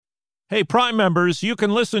Hey, Prime members, you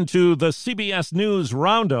can listen to the CBS News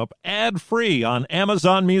Roundup ad-free on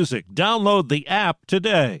Amazon Music. Download the app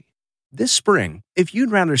today. This spring, if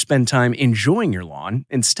you'd rather spend time enjoying your lawn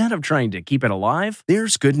instead of trying to keep it alive,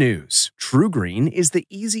 there's good news. True Green is the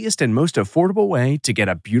easiest and most affordable way to get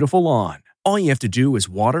a beautiful lawn. All you have to do is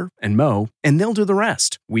water and mow, and they'll do the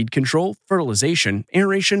rest. Weed control, fertilization,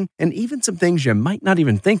 aeration, and even some things you might not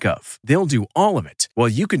even think of. They'll do all of it, while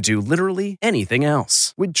you can do literally anything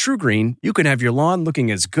else. With True Green, you can have your lawn looking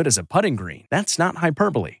as good as a putting green. That's not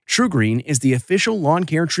hyperbole. True Green is the official lawn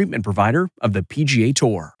care treatment provider of the PGA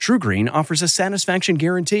Tour. True Green offers a satisfaction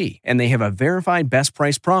guarantee, and they have a verified best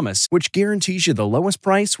price promise, which guarantees you the lowest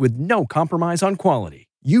price with no compromise on quality.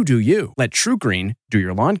 You do you. Let True Green do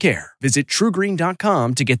your lawn care. Visit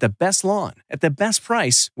truegreen.com to get the best lawn at the best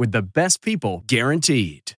price with the best people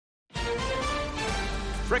guaranteed.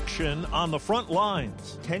 Friction on the front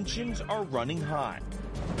lines. Tensions are running high.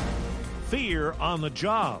 Fear on the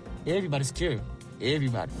job. Everybody's scared.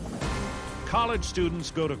 Everybody. College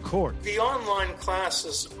students go to court. The online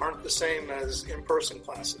classes aren't the same as in-person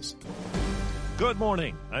classes. Good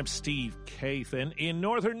morning. I'm Steve Kathan in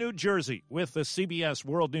northern New Jersey with the CBS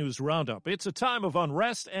World News Roundup. It's a time of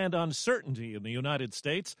unrest and uncertainty in the United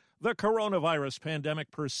States. The coronavirus pandemic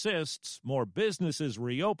persists, more businesses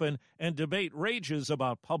reopen, and debate rages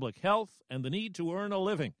about public health and the need to earn a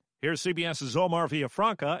living. Here's CBS's Omar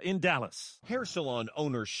Villafranca in Dallas. Hair salon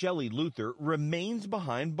owner Shelley Luther remains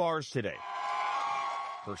behind bars today.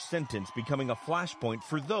 Her sentence becoming a flashpoint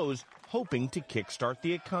for those hoping to kickstart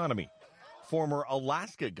the economy. Former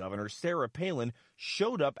Alaska Governor Sarah Palin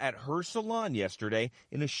showed up at her salon yesterday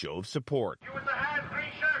in a show of support. You with the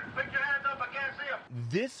hand-free shirt, put your hands up, I can't see them.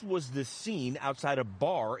 This was the scene outside a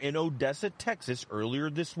bar in Odessa, Texas earlier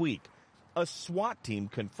this week. A SWAT team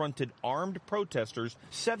confronted armed protesters.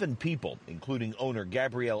 7 people, including owner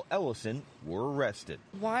Gabrielle Ellison, were arrested.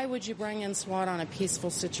 Why would you bring in SWAT on a peaceful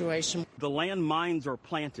situation? The landmines are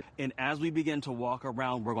planted, and as we begin to walk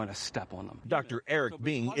around, we're going to step on them. Dr. Eric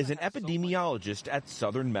Bing is an epidemiologist at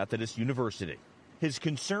Southern Methodist University. His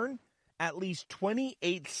concern? At least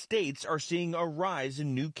 28 states are seeing a rise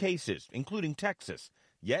in new cases, including Texas.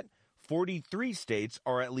 Yet, 43 states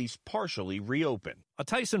are at least partially reopened. A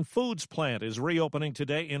Tyson Foods plant is reopening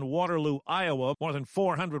today in Waterloo, Iowa. More than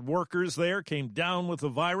 400 workers there came down with the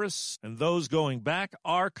virus, and those going back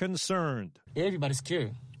are concerned. Everybody's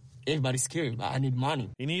scared. Everybody's scared. I need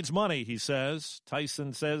money. He needs money, he says.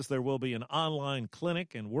 Tyson says there will be an online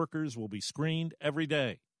clinic and workers will be screened every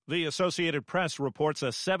day. The Associated Press reports a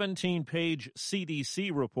 17-page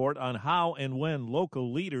CDC report on how and when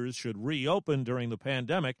local leaders should reopen during the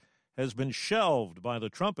pandemic has been shelved by the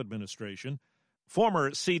Trump administration.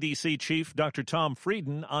 Former CDC chief Dr. Tom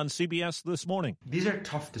Frieden on CBS This Morning. These are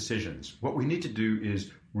tough decisions. What we need to do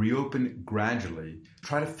is reopen gradually,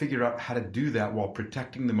 try to figure out how to do that while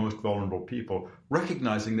protecting the most vulnerable people,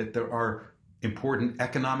 recognizing that there are important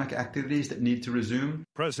economic activities that need to resume.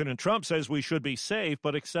 President Trump says we should be safe,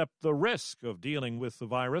 but accept the risk of dealing with the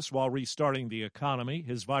virus while restarting the economy.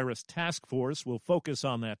 His virus task force will focus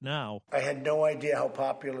on that now. I had no idea how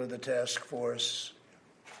popular the task force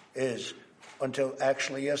is until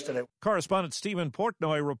actually yesterday. Correspondent Stephen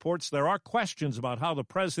Portnoy reports there are questions about how the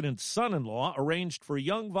president's son-in-law arranged for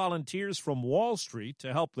young volunteers from Wall Street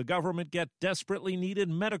to help the government get desperately needed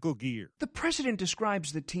medical gear. The president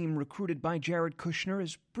describes the team recruited by Jared Kushner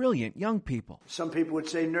as brilliant young people. Some people would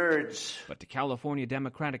say nerds. But to California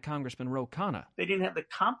Democratic Congressman Ro Khanna, They didn't have the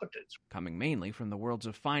competence. coming mainly from the worlds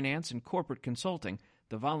of finance and corporate consulting,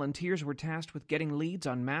 the volunteers were tasked with getting leads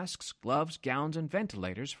on masks, gloves, gowns, and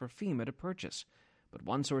ventilators for FEMA to purchase. But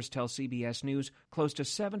one source tells CBS News close to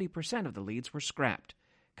 70% of the leads were scrapped.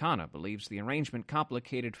 Khanna believes the arrangement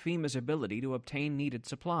complicated FEMA's ability to obtain needed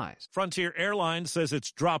supplies. Frontier Airlines says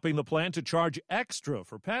it's dropping the plan to charge extra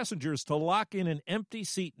for passengers to lock in an empty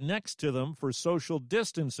seat next to them for social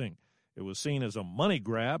distancing. It was seen as a money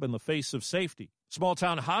grab in the face of safety.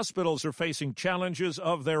 Small-town hospitals are facing challenges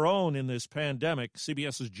of their own in this pandemic.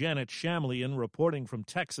 CBS's Janet Shamlian, reporting from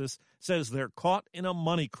Texas, says they're caught in a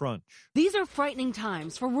money crunch. These are frightening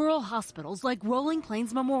times for rural hospitals like Rolling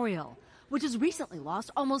Plains Memorial, which has recently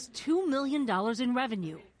lost almost $2 million in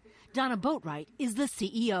revenue. Donna Boatwright is the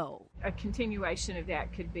CEO. A continuation of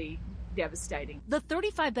that could be devastating. The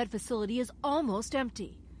 35-bed facility is almost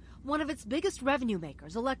empty. One of its biggest revenue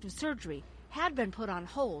makers, elective surgery, had been put on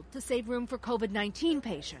hold to save room for COVID-19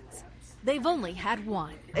 patients. They've only had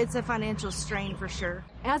one. It's a financial strain for sure.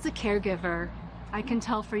 As a caregiver, I can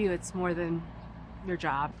tell for you it's more than your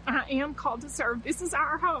job. I am called to serve. This is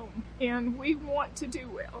our home, and we want to do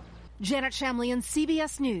well. Janet Shamlian,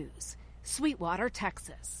 CBS News, Sweetwater,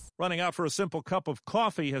 Texas. Running out for a simple cup of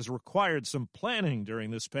coffee has required some planning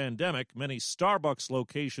during this pandemic. Many Starbucks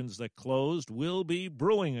locations that closed will be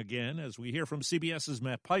brewing again, as we hear from CBS's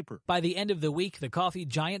Matt Piper. By the end of the week, the coffee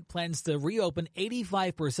giant plans to reopen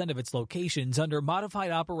 85% of its locations under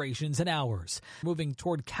modified operations and hours, moving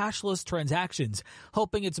toward cashless transactions,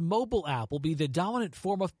 hoping its mobile app will be the dominant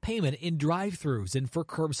form of payment in drive-thrus and for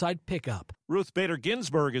curbside pickup. Ruth Bader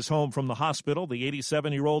Ginsburg is home from the hospital. The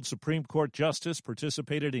 87-year-old Supreme Court justice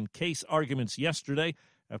participated in case arguments yesterday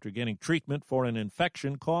after getting treatment for an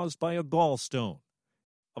infection caused by a gallstone.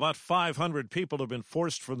 About 500 people have been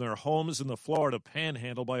forced from their homes in the Florida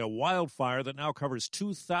Panhandle by a wildfire that now covers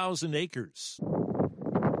 2,000 acres.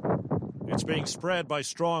 It's being spread by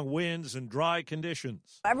strong winds and dry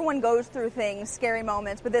conditions. Everyone goes through things, scary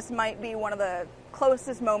moments, but this might be one of the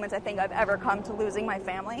closest moments I think I've ever come to losing my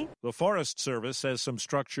family. The Forest Service says some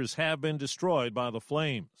structures have been destroyed by the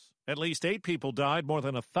flames. At least 8 people died. More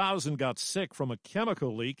than 1,000 got sick from a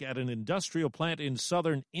chemical leak at an industrial plant in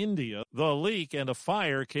southern India. The leak and a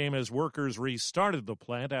fire came as workers restarted the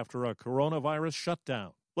plant after a coronavirus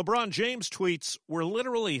shutdown. LeBron James tweets, "We're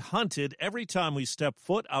literally hunted every time we step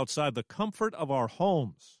foot outside the comfort of our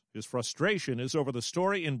homes." His frustration is over the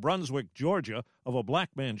story in Brunswick, Georgia, of a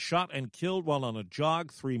black man shot and killed while on a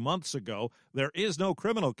jog 3 months ago. There is no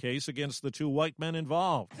criminal case against the 2 white men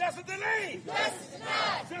involved. Justice delayed! Justice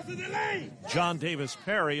denied! Justice delayed! John Davis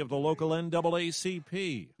Perry of the local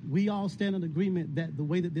NAACP. We all stand in agreement that the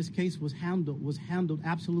way that this case was handled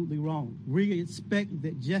absolutely wrong. We expect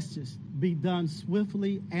that justice be done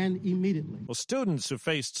swiftly and immediately. Well, students have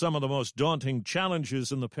faced some of the most daunting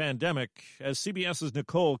challenges in the pandemic. As CBS's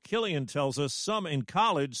Nicole Killian tells us, some in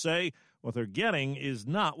college say what they're getting is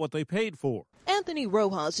not what they paid for. Anthony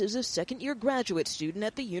Rojas is a second-year graduate student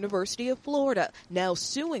at the University of Florida, now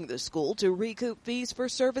suing the school to recoup fees for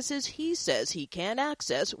services he says he can't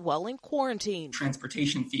access while in quarantine.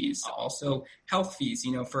 Transportation fees, also health fees,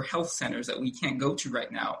 for health centers that we can't go to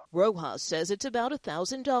right now. Rojas says it's about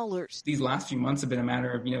 $1,000. These last few months have been a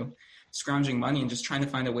matter of, scrounging money and just trying to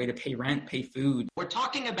find a way to pay rent, pay food. We're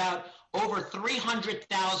talking about over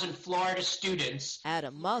 300,000 Florida students.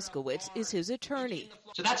 Adam Moskowitz is his attorney.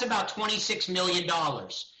 So that's about $26 million.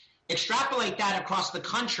 Extrapolate that across the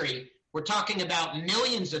country, we're talking about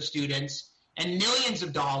millions of students and millions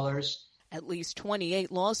of dollars. At least 28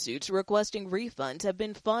 lawsuits requesting refunds have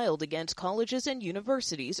been filed against colleges and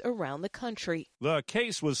universities around the country. The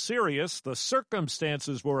case was serious, the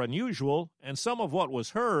circumstances were unusual, and some of what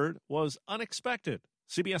was heard was unexpected.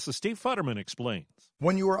 CBS's Steve Futterman explains.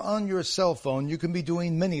 When you are on your cell phone, you can be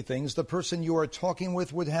doing many things the person you are talking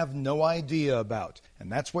with would have no idea about.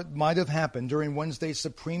 And that's what might have happened during Wednesday's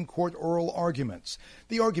Supreme Court oral arguments.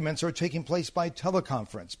 The arguments are taking place by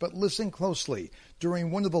teleconference, but listen closely.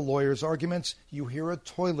 During one of the lawyers' arguments, you hear a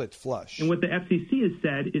toilet flush. And what the FCC has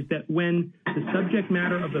said is that when the subject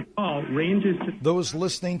matter of the call ranges to... Those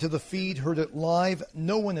listening to the feed heard it live.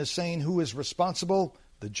 No one is saying who is responsible.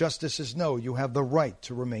 The justices know you have the right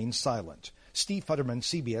to remain silent. Steve Futterman,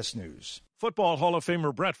 CBS News. Football Hall of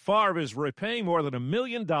Famer Brett Favre is repaying more than $1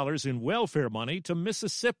 million in welfare money to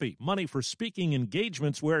Mississippi, money for speaking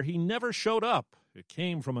engagements where he never showed up. It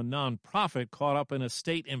came from a nonprofit caught up in a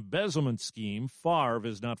state embezzlement scheme. Favre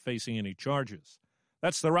is not facing any charges.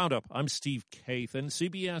 That's the Roundup. I'm Steve Kathan,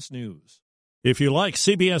 CBS News. If you like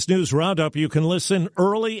CBS News Roundup, you can listen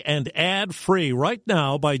early and ad-free right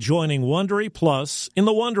now by joining Wondery Plus in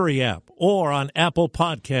the Wondery app or on Apple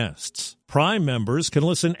Podcasts. Prime members can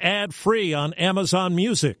listen ad-free on Amazon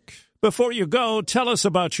Music. Before you go, tell us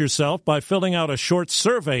about yourself by filling out a short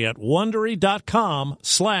survey at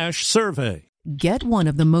Wondery.com/survey. Get one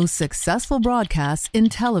of the most successful broadcasts in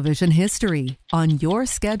television history on your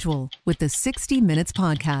schedule with the 60 Minutes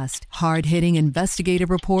Podcast. Hard-hitting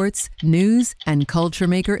investigative reports, news, and culture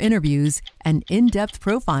maker interviews, and in-depth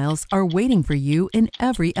profiles are waiting for you in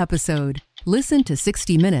every episode. Listen to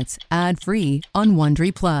 60 Minutes ad-free on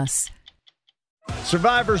Wondery Plus.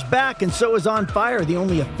 Survivor's back, and so is On Fire, the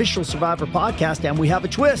only official Survivor podcast, and we have a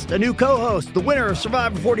twist, a new co-host, the winner of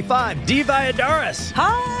Survivor 45, Dee Valladares.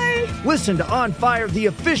 Hi! Listen to On Fire, the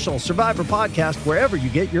official Survivor podcast, wherever you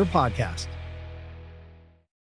get your podcast.